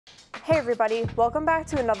Hey everybody, welcome back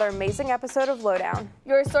to another amazing episode of Lowdown.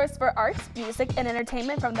 Your source for arts, music, and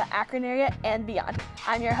entertainment from the Akron area and beyond.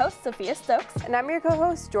 I'm your host, Sophia Stokes. And I'm your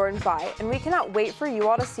co-host, Jordan Fye, and we cannot wait for you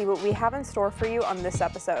all to see what we have in store for you on this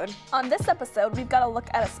episode. On this episode, we've got a look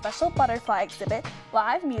at a special butterfly exhibit,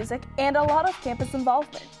 live music, and a lot of campus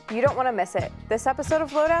involvement. You don't want to miss it. This episode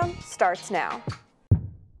of Lowdown starts now.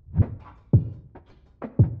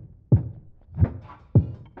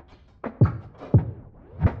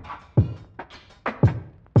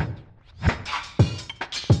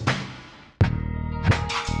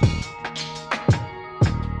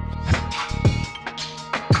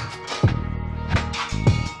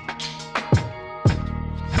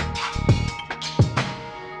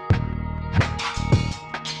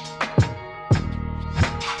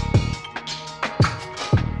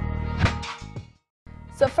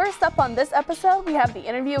 So first up on this episode, we have the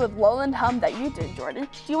interview with Lowland Hum that you did, Jordan.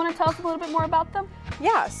 Do you want to tell us a little bit more about them?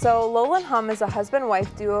 Yeah, so Lowland Hum is a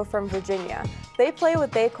husband-wife duo from Virginia. They play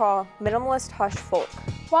what they call minimalist hush folk.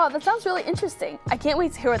 Wow, that sounds really interesting. I can't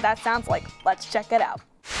wait to hear what that sounds like. Let's check it out.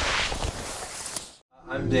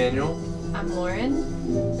 I'm Daniel. I'm Lauren.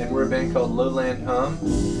 And we're a band called Lowland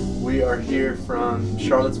Hum. We are here from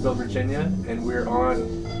Charlottesville, Virginia, and we're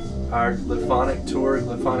on our Glyphonic tour.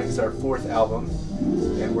 Glyphonic is our 4th album,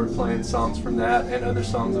 and we're playing songs from that and other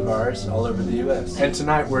songs of ours all over the U.S. And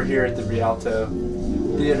tonight we're here at the Rialto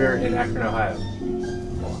Theater in Akron, Ohio.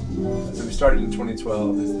 So we started in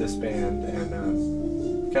 2012 as this band,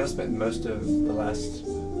 and kind of spent most of the last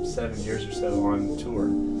 7 years or so on tour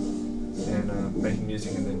and making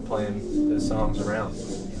music and then playing those songs around.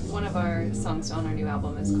 One of our songs on our new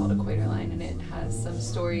album is called Equator Line, and it has some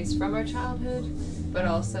stories from our childhood, but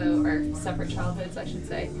also, or separate childhoods I should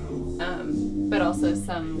say, but also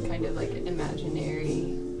some kind of like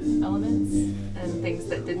imaginary elements and things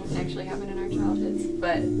that didn't actually happen in our childhoods.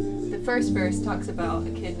 But the first verse talks about a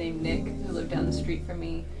kid named Nick who lived down the street from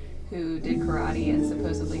me who did karate and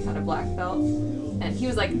supposedly had a black belt. And he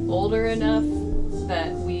was like older enough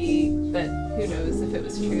that who knows if it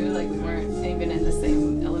was true, like we weren't even in the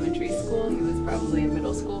same elementary school, he was probably in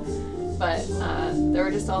middle school. But there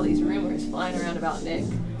were just all these rumors flying around about Nick,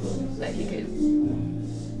 that he could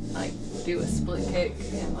like do a split kick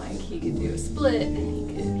and like he could do a split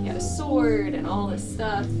and he had a sword and all this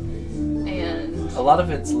stuff. And a lot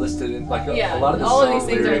of it's listed in like a lot of the all song of these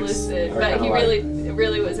things are lyrics listed, are but he like,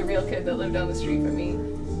 really was a real kid that lived down the street from me.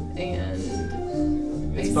 And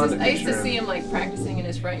I used to see him like practicing in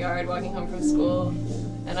his front yard, walking home from school,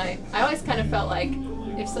 and I always kind of felt like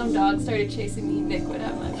if some dog started chasing me, Nick would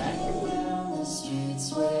have my back. Down the street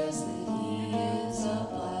swears that he is a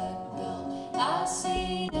black belt. I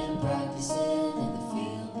seen him practicing in the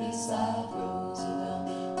field beside Roosevelt.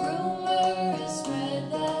 Rumor is spread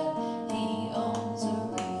that he owns a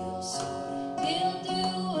real sword. He'll do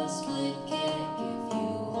a split kick if you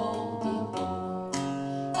hold the board.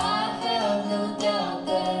 I have no doubt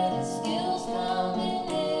that his skills come in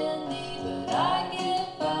handy, but I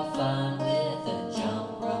get by fine with a jump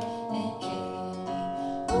rope and candy.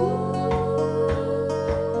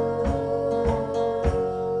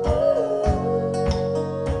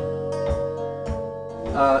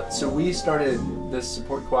 So we started this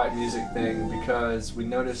support quiet music thing because we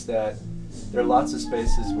noticed that there are lots of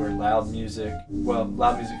spaces where loud music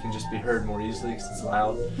can just be heard more easily because it's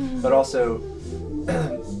loud, but also,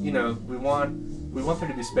 you know, we want there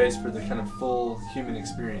to be space for the kind of full human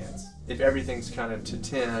experience. If everything's kind of to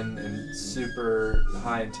 10 and super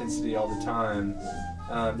high intensity all the time,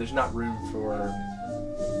 there's not room for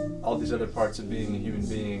all these other parts of being a human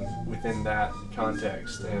being within that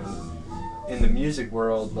context. And in the music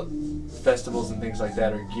world, festivals and things like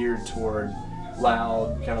that are geared toward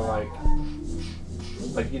loud, kind of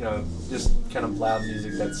like you know, just kind of loud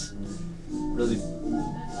music that's really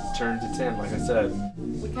turned to 10, like I said.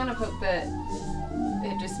 We kind of hope that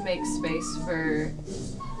it just makes space for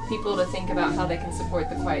people to think about how they can support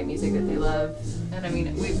the quiet music that they love. And I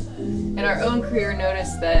mean, we've in our own career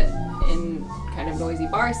noticed that in kind of noisy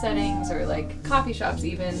bar settings or like coffee shops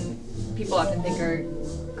even, people often think are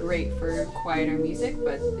great for quieter music,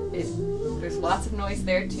 but there's lots of noise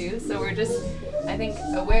there too. So we're just, I think,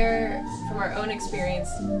 aware from our own experience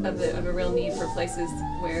of a real need for places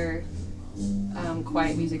where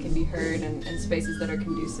quiet music can be heard and spaces that are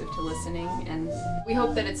conducive to listening. And we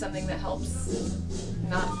hope that it's something that helps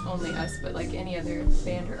not only us, but like any other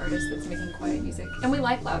band or artist that's making quiet music. And we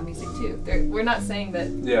like loud music too. We're not saying that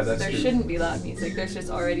there shouldn't be loud music. There's just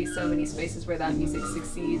already so many spaces where that music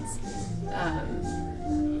succeeds.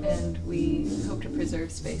 And we hope to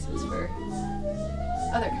preserve spaces for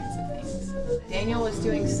other kinds of things. Daniel was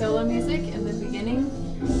doing solo music in the beginning,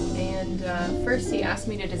 first he asked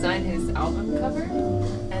me to design his album cover,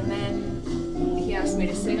 and then he asked me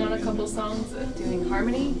to sing on a couple songs doing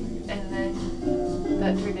harmony, and then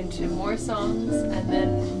that turned into more songs, and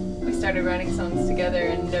then we started writing songs together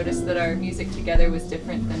and noticed that our music together was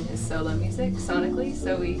different than his solo music sonically,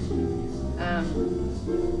 so we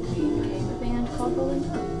became a band called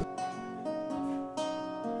Lowdown.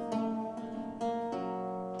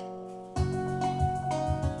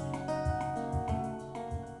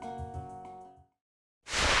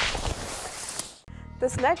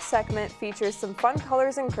 This next segment features some fun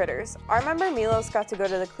colors and critters. Our member Milos got to go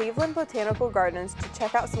to the Cleveland Botanical Gardens to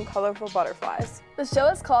check out some colorful butterflies. The show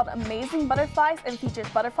is called Amazing Butterflies and features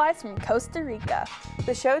butterflies from Costa Rica.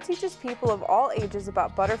 The show teaches people of all ages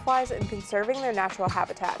about butterflies and conserving their natural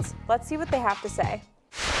habitats. Let's see what they have to say.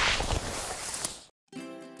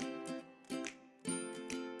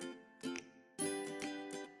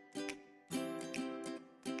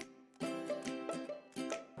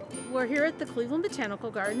 We're here at the Cleveland Botanical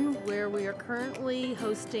Garden where we are currently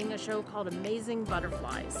hosting a show called Amazing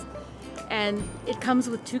Butterflies. And it comes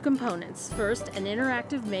with two components. First, an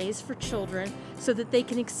interactive maze for children so that they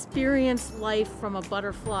can experience life from a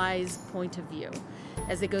butterfly's point of view.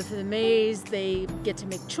 As they go through the maze, they get to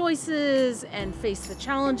make choices and face the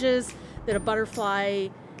challenges that a butterfly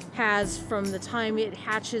has from the time it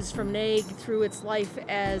hatches from an egg through its life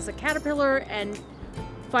as a caterpillar and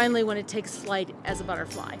finally when it takes flight as a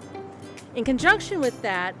butterfly. In conjunction with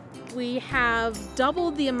that, we have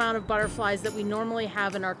doubled the amount of butterflies that we normally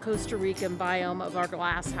have in our Costa Rican biome of our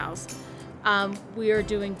glass house. We are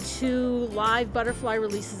doing 2 live butterfly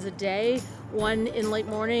releases a day, one in late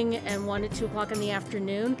morning and one at 2 o'clock in the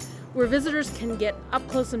afternoon, where visitors can get up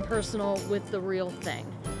close and personal with the real thing.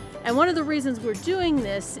 And one of the reasons we're doing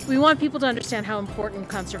this, we want people to understand how important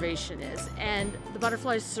conservation is. And the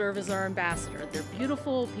butterflies serve as our ambassador. They're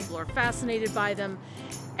beautiful, people are fascinated by them.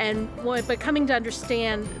 And by coming to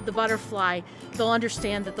understand the butterfly, they'll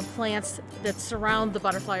understand that the plants that surround the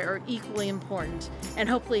butterfly are equally important and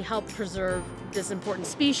hopefully help preserve this important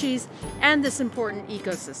species and this important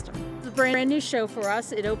ecosystem. It's a brand new show for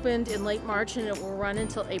us. It opened in late March and it will run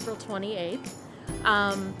until April 28th.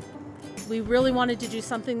 We really wanted to do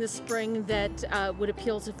something this spring that would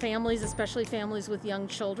appeal to families, especially families with young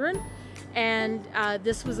children. And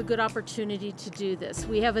this was a good opportunity to do this.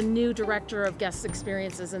 We have a new director of guest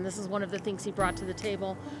experiences, and this is one of the things he brought to the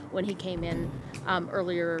table when he came in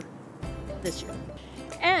earlier this year.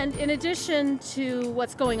 And in addition to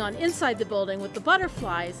what's going on inside the building with the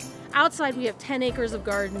butterflies, outside we have 10 acres of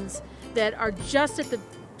gardens that are just at the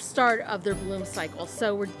start of their bloom cycle.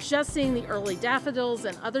 So we're just seeing the early daffodils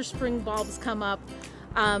and other spring bulbs come up.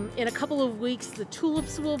 In a couple of weeks, the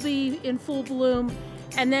tulips will be in full bloom.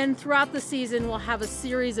 And then throughout the season, we'll have a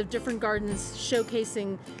series of different gardens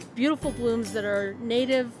showcasing beautiful blooms that are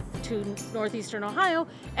native to northeastern Ohio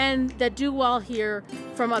and that do well here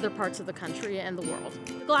from other parts of the country and the world.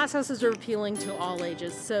 The glasshouses are appealing to all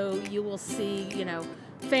ages, so you will see,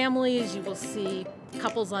 families, you will see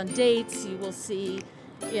couples on dates, you will see,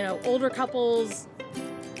 older couples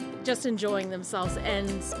just enjoying themselves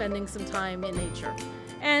and spending some time in nature.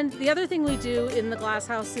 And the other thing we do in the glass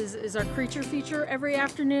house is our creature feature every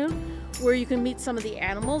afternoon, where you can meet some of the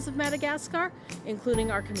animals of Madagascar,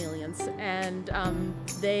 including our chameleons, and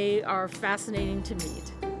they are fascinating to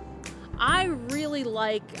meet. I really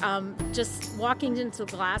like just walking into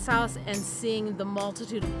the glass house and seeing the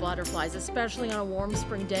multitude of butterflies, especially on a warm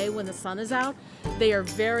spring day when the sun is out. They are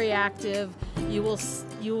very active. You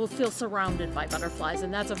will feel surrounded by butterflies,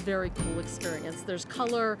 and that's a very cool experience. There's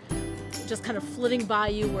color just kind of flitting by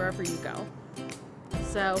you wherever you go.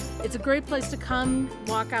 So it's a great place to come,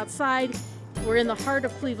 walk outside. We're in the heart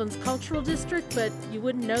of Cleveland's cultural district, but you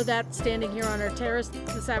wouldn't know that standing here on our terrace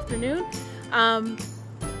this afternoon.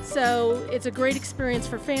 So it's a great experience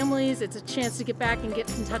for families. It's a chance to get back and get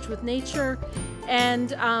in touch with nature.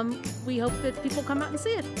 And we hope that people come out and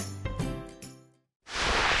see it.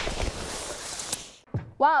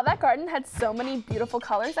 Wow, that garden had so many beautiful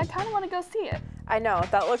colors. I kind of want to go see it. I know,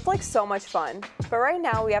 that looked like so much fun. But right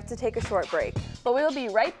now we have to take a short break. But we'll be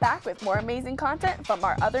right back with more amazing content from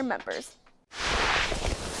our other members.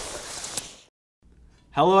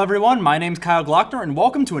 Hello everyone, my name's Kyle Glockner and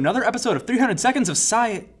welcome to another episode of 300 Seconds of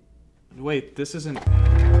Science. Wait, this isn't...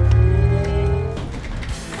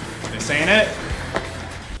 This ain't it?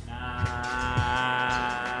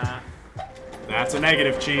 Nah. That's a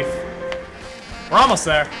negative, Chief. We're almost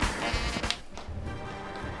there.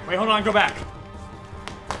 Wait, hold on, go back.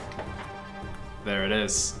 There it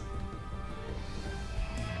is.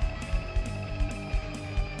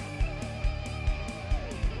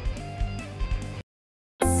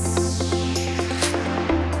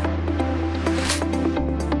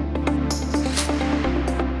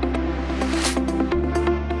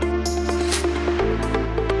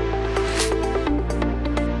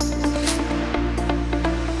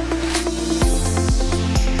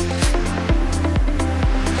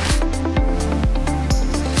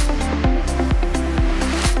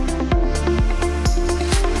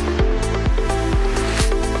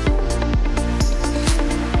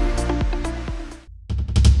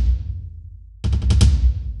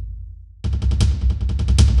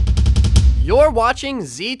 You're watching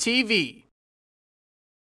ZTV.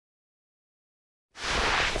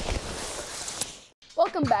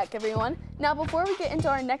 Welcome back, everyone. Now, before we get into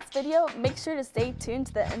our next video, make sure to stay tuned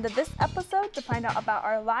to the end of this episode to find out about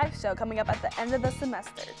our live show coming up at the end of the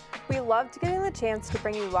semester. We loved getting the chance to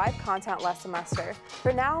bring you live content last semester.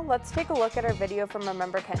 For now, let's take a look at our video from our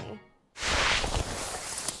member Kenny.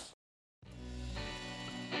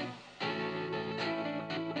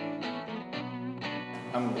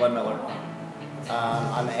 I'm Glenn Miller.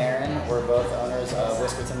 I'm Aaron. We're both owners of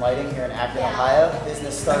Whiskerton Lighting here in Akron, Ohio.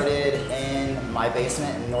 Business started in my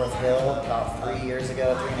basement in North Hill about 3.5 years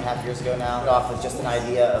ago now. Started off with just an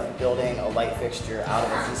idea of building a light fixture out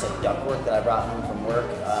of a piece of ductwork that I brought home from work.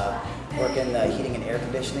 Work in the heating and air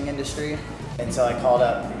conditioning industry. And so I called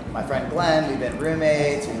up my friend Glenn. We've been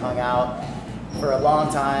roommates, we hung out for a long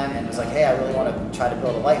time, and was like, hey, I really want to try to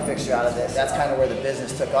build a light fixture out of this. That's kind of where the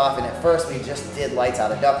business took off, and at first we just did lights out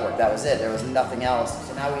of ductwork. That was it. There was nothing else.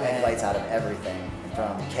 So now we make lights out of everything,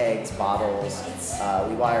 from kegs, bottles.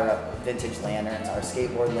 We wire up vintage lanterns. Our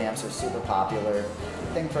skateboard lamps are super popular.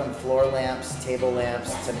 Everything from floor lamps, table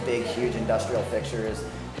lamps, to big, huge industrial fixtures,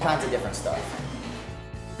 kinds of different stuff.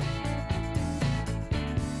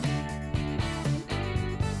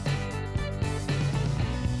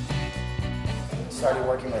 Started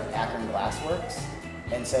working with Akron Glassworks,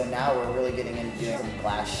 and so now we're really getting into doing some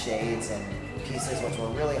glass shades and pieces, which were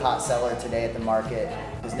really hot seller today at the market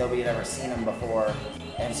because nobody had ever seen them before,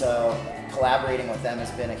 and so collaborating with them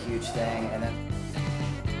has been a huge thing. And then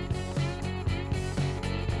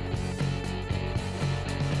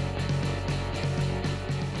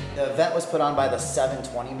the event was put on by the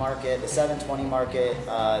 720 Market. The 720 Market,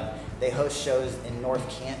 they host shows in North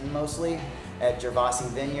Canton mostly. At Gervasi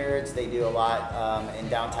Vineyards, they do a lot in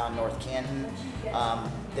downtown North Canton.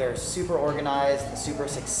 They're super organized, super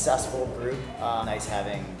successful group. Nice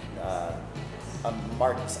having a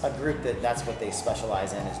group that's what they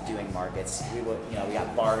specialize in, is doing markets. We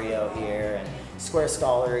got Barrio here and Square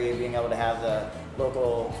Scholarly, being able to have the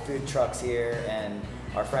local food trucks here, and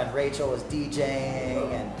our friend Rachel was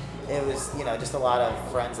DJing, and it was, just a lot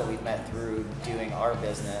of friends that we've met through doing our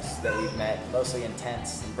business, that we've met mostly in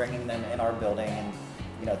tents, and bringing them in our building and,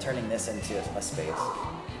 turning this into a space.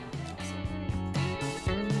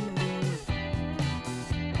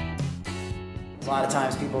 A lot of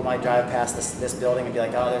times people might drive past this building and be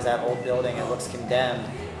like, oh, there's that old building, it looks condemned.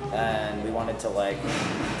 And we wanted to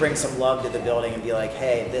bring some love to the building and be like,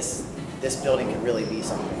 hey, this building could really be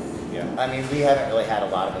something. Yeah. I mean, we haven't really had a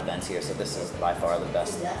lot of events here, so this is by far the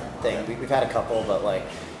best thing. We've had a couple, but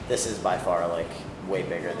this is by far way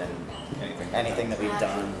bigger than anything that we've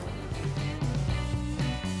done.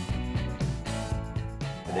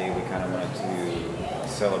 Today we kind of wanted to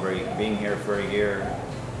celebrate being here for a year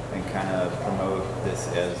and kind of promote this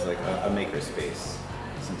as a maker space.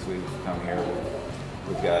 Since we've come here,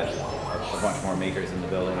 we've got a bunch more makers in the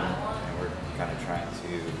building, and we're kind of trying to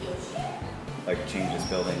change this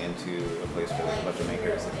building into a place for a bunch of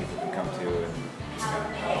makers that people can come to and just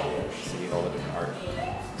kind of see all the different art.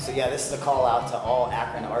 So yeah, this is a call out to all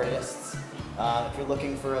Akron artists. If you're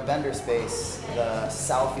looking for a vendor space, the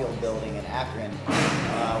Southfield building in Akron,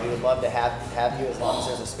 we would love to have you as long as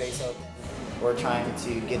there's a space open. We're trying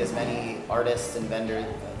to get as many artists and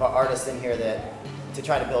artists in here to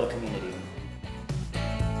try to build a community.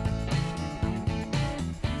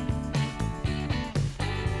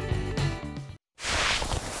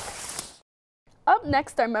 Up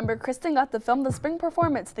next, our member Kristen got to film the spring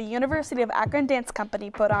performance the University of Akron Dance Company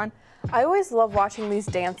put on. I always love watching these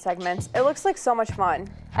dance segments. It looks like so much fun.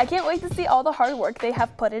 I can't wait to see all the hard work they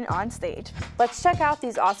have put in on stage. Let's check out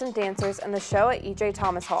these awesome dancers and the show at E.J.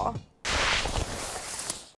 Thomas Hall.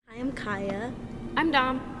 Hi, I'm Kaya. I'm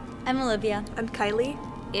Dom. I'm Olivia. I'm Kylie.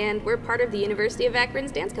 And we're part of the University of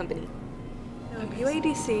Akron's dance company.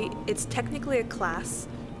 UADC, it's technically a class,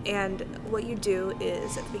 and what you do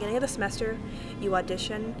is at the beginning of the semester, you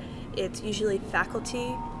audition. It's usually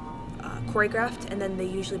faculty, choreographed, and then they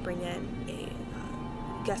usually bring in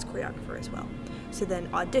a guest choreographer as well. So then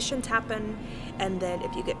auditions happen, and then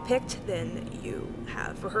if you get picked, then you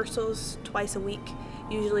have rehearsals twice a week,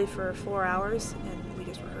 usually for 4 hours, and we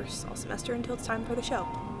just rehearse all semester until it's time for the show.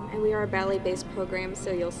 And we are a ballet-based program,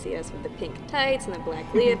 so you'll see us with the pink tights and the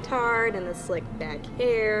black leotard and the slick back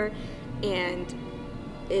hair. And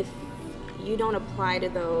if you don't apply to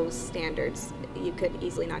those standards, you could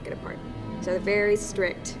easily not get a part. So they're very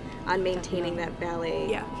strict on maintaining that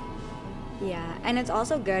ballet. Yeah, and it's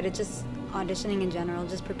also good. It's just auditioning in general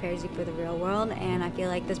just prepares you for the real world, and I feel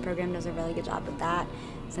like this program does a really good job of that,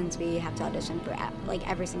 since we have to audition for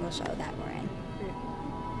every single show that we're in.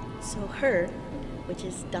 So her which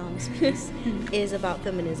is Dom's piece, is about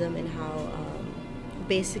feminism and how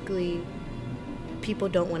basically people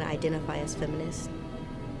don't want to identify as feminists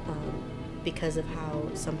because of how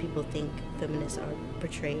some people think feminists are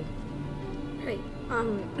portrayed. Right.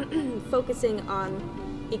 Focusing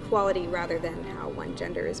on equality rather than how one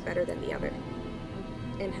gender is better than the other.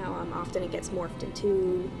 And how often it gets morphed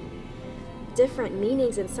into different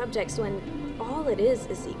meanings and subjects when all it is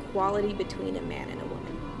equality between a man and a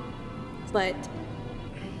woman. But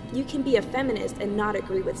you can be a feminist and not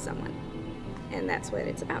agree with someone. And that's what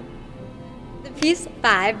it's about. The piece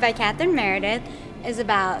 5 by Catherine Meredith is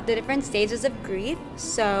about the different stages of grief.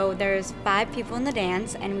 So there's 5 people in the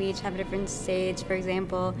dance, and we each have a different stage. For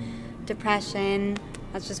example, depression,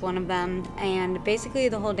 that's just one of them. And basically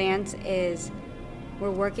the whole dance is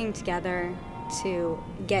we're working together to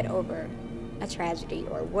get over a tragedy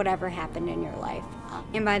or whatever happened in your life.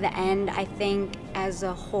 And by the end, I think as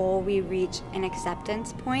a whole we reach an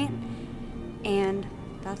acceptance point, and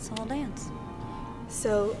that's the whole dance.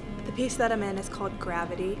 So the piece that I'm in is called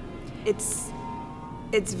Gravity. It's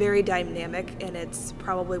very dynamic, and it's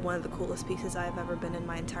probably one of the coolest pieces I've ever been in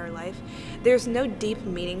my entire life. There's no deep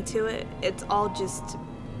meaning to it. It's all just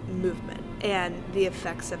movement and the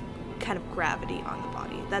effects of kind of gravity on the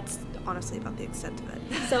body. That's honestly about the extent of it.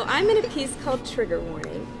 So I'm in a piece called Trigger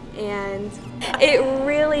Warning, and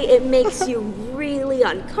it makes you really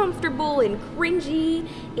uncomfortable and cringy,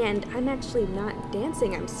 and I'm actually not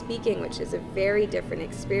dancing, I'm speaking, which is a very different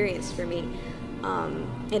experience for me,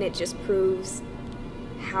 and it just proves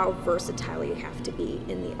how versatile you have to be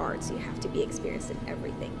in the arts. You have to be experienced in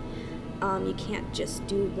everything. You can't just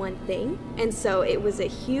do one thing, and so it was a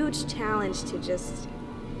huge challenge to just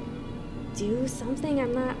do something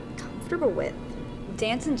I'm not comfortable with.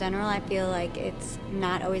 Dance in general, I feel like it's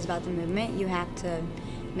not always about the movement. You have to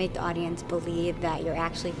make the audience believe that you're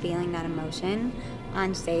actually feeling that emotion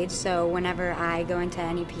on stage. So whenever I go into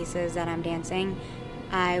any pieces that I'm dancing,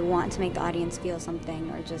 I want to make the audience feel something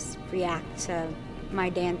or just react to my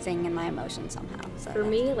dancing and my emotions somehow. So for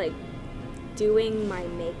me, like, doing my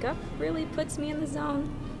makeup really puts me in the zone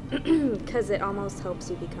because it almost helps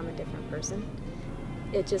you become a different person.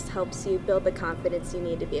 It just helps you build the confidence you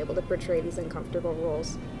need to be able to portray these uncomfortable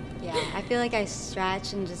roles. Yeah, I feel like I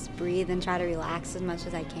stretch and just breathe and try to relax as much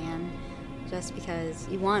as I can, just because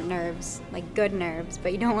you want nerves, like good nerves,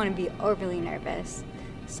 but you don't want to be overly nervous.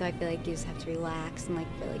 So I feel like you just have to relax and like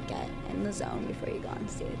really get in the zone before you go on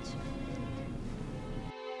stage.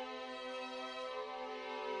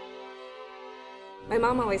 My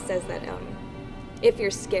mom always says that if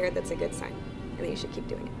you're scared, that's a good sign, and then you should keep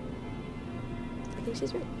doing it. I think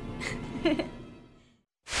she's right.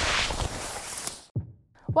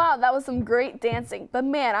 Wow, that was some great dancing. But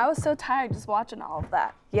man, I was so tired just watching all of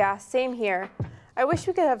that. Yeah, same here. I wish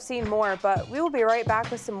we could have seen more, but we will be right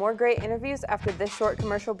back with some more great interviews after this short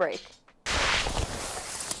commercial break.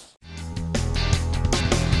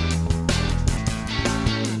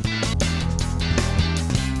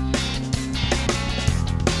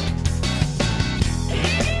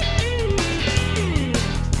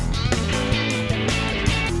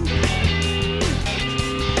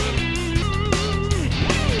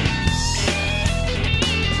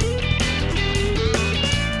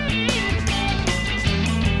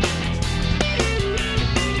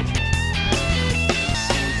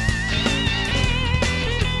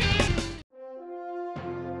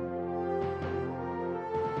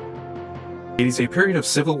 It is a period of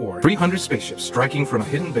civil war. 300 spaceships striking from a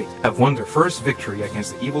hidden base have won their first victory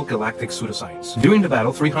against the evil galactic pseudoscience. During the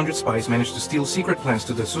battle, 300 spies managed to steal secret plans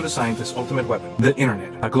to the pseudoscientist's ultimate weapon, the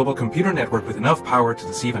Internet, a global computer network with enough power to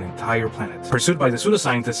deceive an entire planet. Pursued by the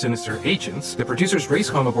pseudoscientist's sinister agents, the producers race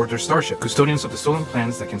home aboard their starship, custodians of the stolen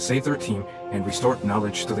plans that can save their team and restore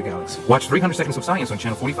knowledge to the galaxy. Watch 300 Seconds of Science on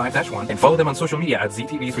channel 45-1 and follow them on social media at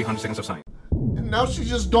ZTV 300 Seconds of Science. And now she's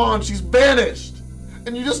just gone. She's vanished.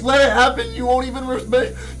 And you just let it happen. You won't even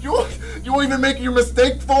you won't even make your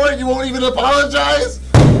mistake for it. You won't even apologize.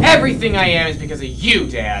 Everything I am is because of you,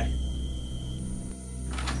 Dad.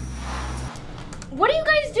 What are you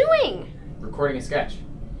guys doing? Recording a sketch.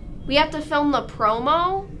 We have to film the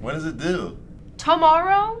promo? When does it due?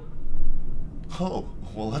 Tomorrow? Oh,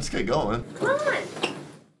 well, let's get going. Come on.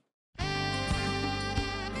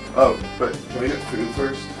 Oh, but can we get food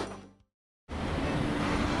first?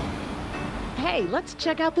 Hey, let's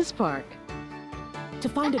check out this park. To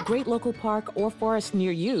find a great local park or forest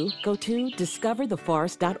near you, go to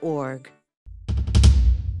discovertheforest.org.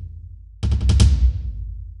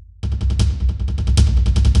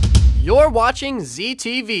 You're watching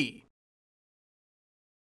ZTV.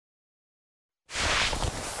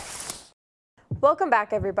 Welcome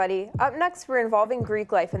back, everybody. Up next, we're involving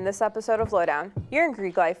Greek life in this episode of Lowdown. You're in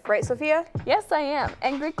Greek life, right, Sophia? Yes, I am.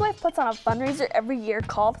 And Greek life puts on a fundraiser every year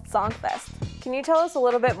called Songfest. Can you tell us a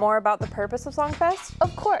little bit more about the purpose of Songfest?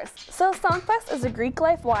 Of course. So Songfest is a Greek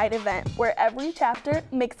life-wide event where every chapter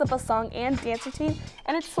makes up a song and dance routine,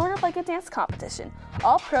 and it's sort of like a dance competition.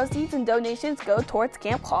 All proceeds and donations go towards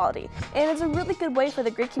camp quality, and it's a really good way for the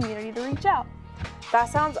Greek community to reach out. That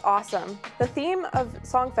sounds awesome. The theme of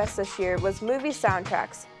Songfest this year was movie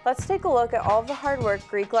soundtracks. Let's take a look at all of the hard work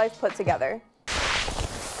Greek life put together.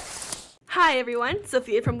 Hi everyone,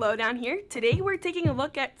 Sophia from Lowdown here. Today we're taking a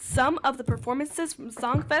look at some of the performances from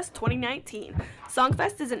Songfest 2019.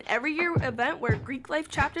 Songfest is an every year event where Greek life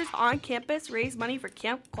chapters on campus raise money for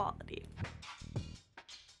camp quality.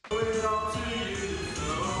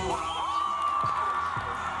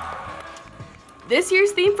 This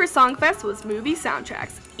year's theme for Songfest was movie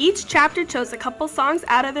soundtracks. Each chapter chose a couple songs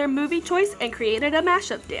out of their movie choice and created a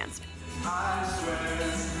mashup dance. I swear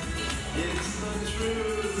it's the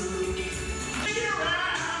truth.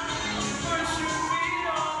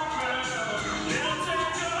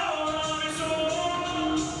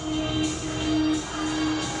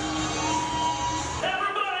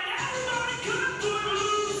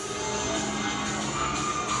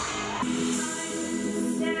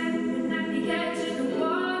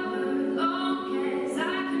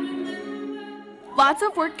 Lots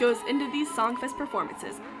of work goes into these Songfest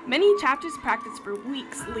performances. Many chapters practice for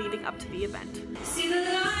weeks leading up to the event. See the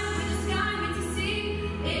light in the sky makes you see,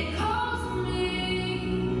 it calls me,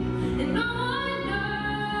 and no one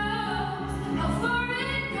knows how far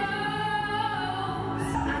it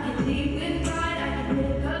goes. I can lead with pride, I can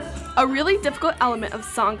live us. A really difficult element of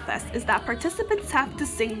Songfest is that participants have to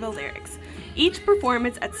sing the lyrics. Each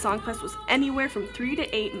performance at Songfest was anywhere from 3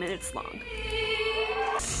 to 8 minutes long.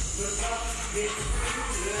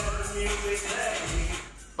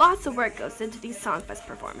 Lots of work goes into these Songfest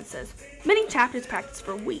performances. Many chapters practice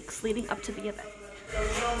for weeks leading up to the event.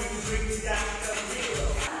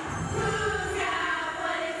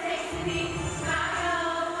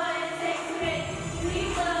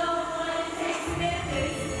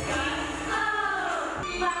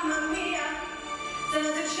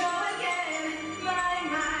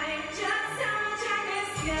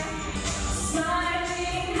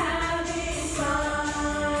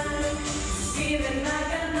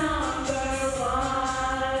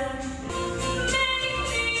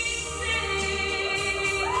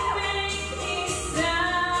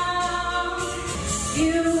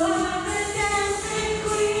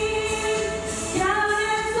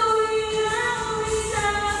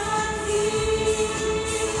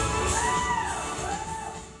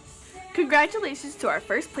 Congratulations to our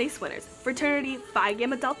first place winners, fraternity Phi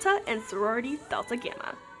Gamma Delta and sorority Delta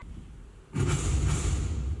Gamma.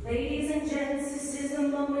 Ladies and gents, this is the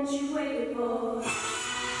moment you waited for.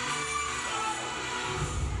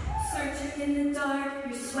 Searching in the dark,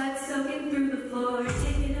 your sweat soaking through the floor,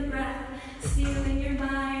 taking a breath, stealing your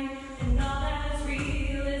mind, and all that is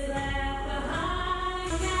real is left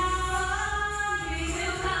behind. Now we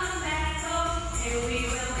will come back home, and we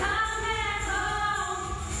will come back home,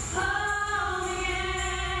 home again.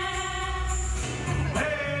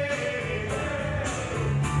 Hey,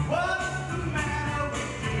 what's the matter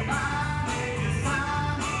with your mind? It's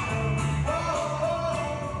time. Oh,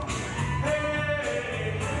 oh,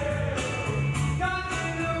 hey,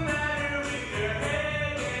 nothing the matter with your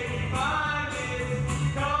head. Can you find it?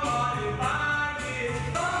 Come on and find it.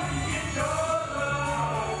 Come and get your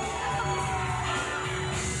love.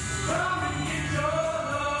 Come and get your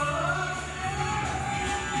love.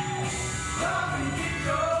 Come and get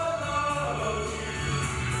your love.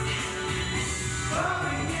 Come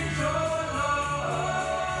and get your love.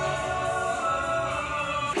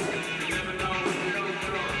 You never know when you don't know.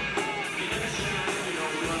 You never shine if you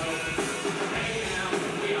don't know. Hey now,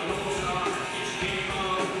 we are Lone Star. It's game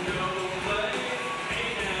on, no play. Hey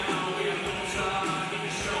now, we are Lone Star. Get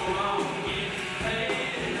the show on, get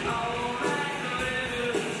paid. All right,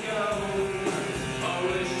 let's go.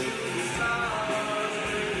 Always shoot the stars,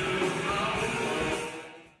 little roll.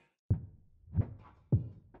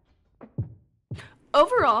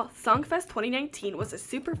 Overall, Songfest 2019 was a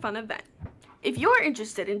super fun event. If you're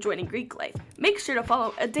interested in joining Greek life, make sure to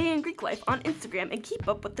follow A Day in Greek Life on Instagram and keep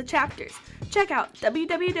up with the chapters. Check out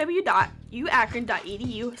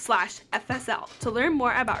www.uakron.edu/FSL to learn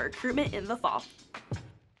more about recruitment in the fall.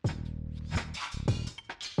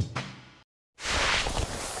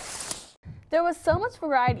 There was so much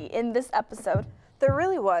variety in this episode. There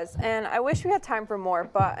really was, and I wish we had time for more,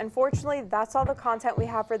 but unfortunately, that's all the content we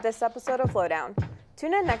have for this episode of Lowdown.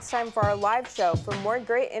 Tune in next time for our live show for more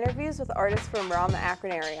great interviews with artists from around the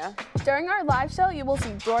Akron area. During our live show, you will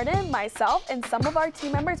see Jordan, myself, and some of our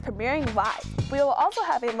team members premiering live. We will also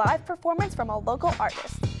have a live performance from a local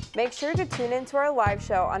artist. Make sure to tune in to our live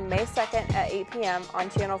show on May 2nd at 8 p.m. on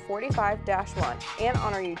channel 45-1 and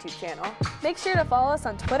on our YouTube channel. Make sure to follow us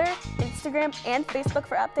on Twitter, Instagram, and Facebook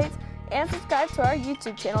for updates, and subscribe to our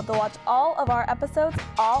YouTube channel to watch all of our episodes,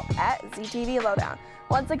 all at ZTV Lowdown.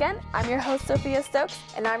 Once again, I'm your host, Sophia Stokes.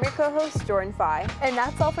 And I'm your co-host, Jordan Fye. And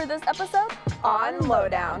that's all for this episode on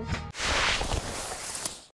Lowdown.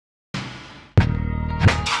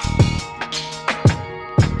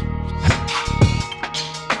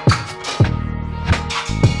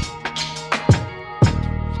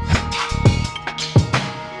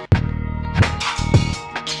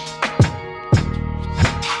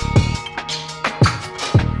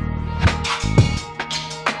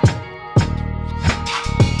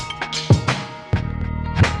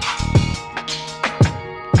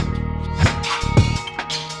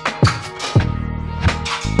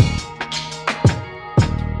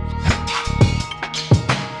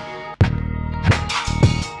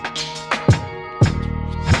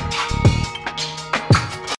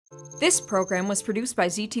 This program was produced by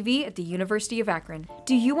ZTV at the University of Akron.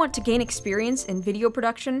 Do you want to gain experience in video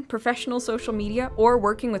production, professional social media, or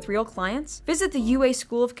working with real clients? Visit the UA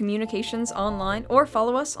School of Communications online or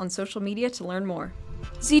follow us on social media to learn more.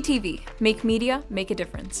 ZTV, make media, make a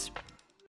difference.